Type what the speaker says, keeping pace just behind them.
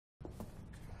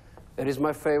It is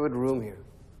my favorite room here,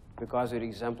 because it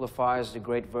exemplifies the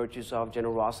great virtues of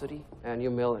generosity and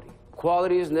humility.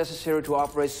 Qualities necessary to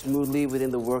operate smoothly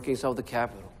within the workings of the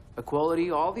capital. A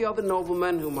quality all the other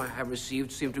noblemen whom I have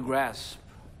received seem to grasp.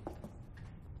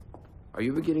 Are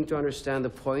you beginning to understand the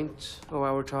point of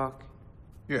our talk?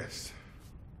 Yes.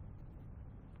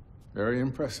 Very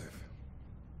impressive.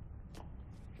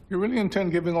 You really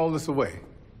intend giving all this away?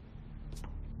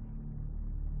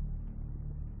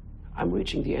 I'm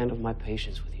reaching the end of my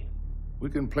patience with you. We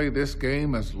can play this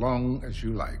game as long as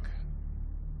you like.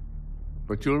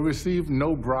 But you'll receive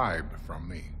no bribe from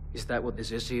me. Is that what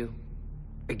this is to you?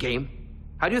 A game?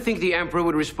 How do you think the Emperor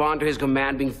would respond to his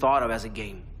command being thought of as a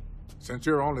game? Since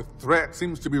your only threat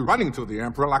seems to be running to the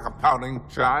Emperor like a pouting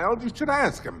child, you should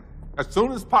ask him as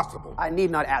soon as possible. I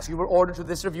need not ask. You were ordered to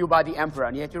this review by the Emperor,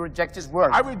 and yet you reject his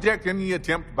word. I reject any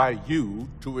attempt by you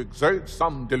to exert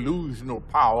some delusional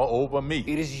power over me.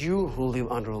 It is you who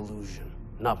live under illusion,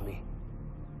 not me.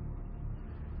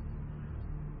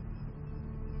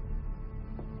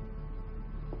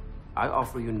 I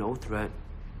offer you no threat,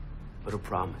 but a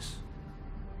promise.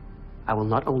 I will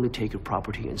not only take your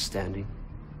property and standing,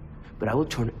 but I will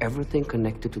turn everything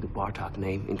connected to the Bartok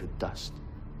name into dust.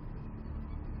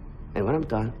 And when I'm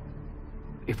done,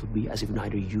 it will be as if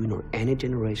neither you nor any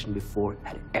generation before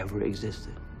had ever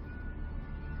existed.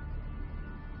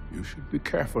 You should be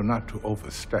careful not to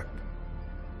overstep.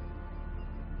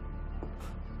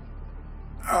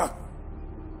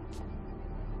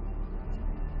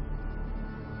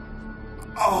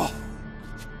 Oh!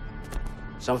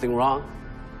 Something wrong?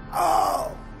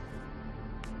 Oh!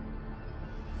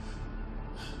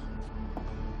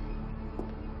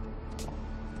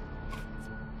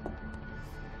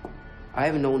 I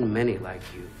have known many like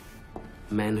you.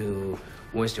 Men who,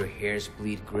 once their hairs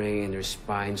bleed gray and their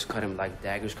spines cut them like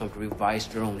daggers, come to revise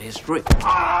their own history.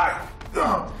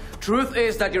 Truth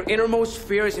is that your innermost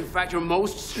fear is in fact your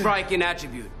most striking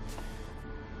attribute.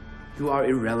 You are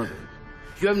irrelevant.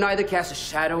 You have neither cast a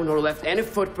shadow nor left any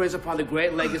footprints upon the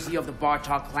great legacy of the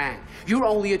Bartok clan. Your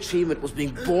only achievement was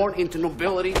being born into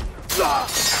nobility.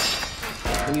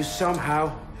 And you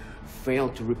somehow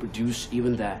failed to reproduce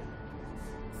even that.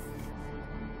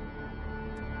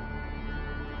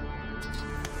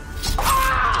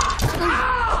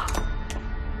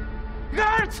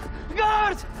 Guard!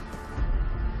 Guard!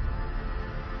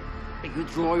 You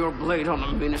draw your blade on the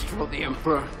minister of the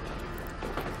Emperor.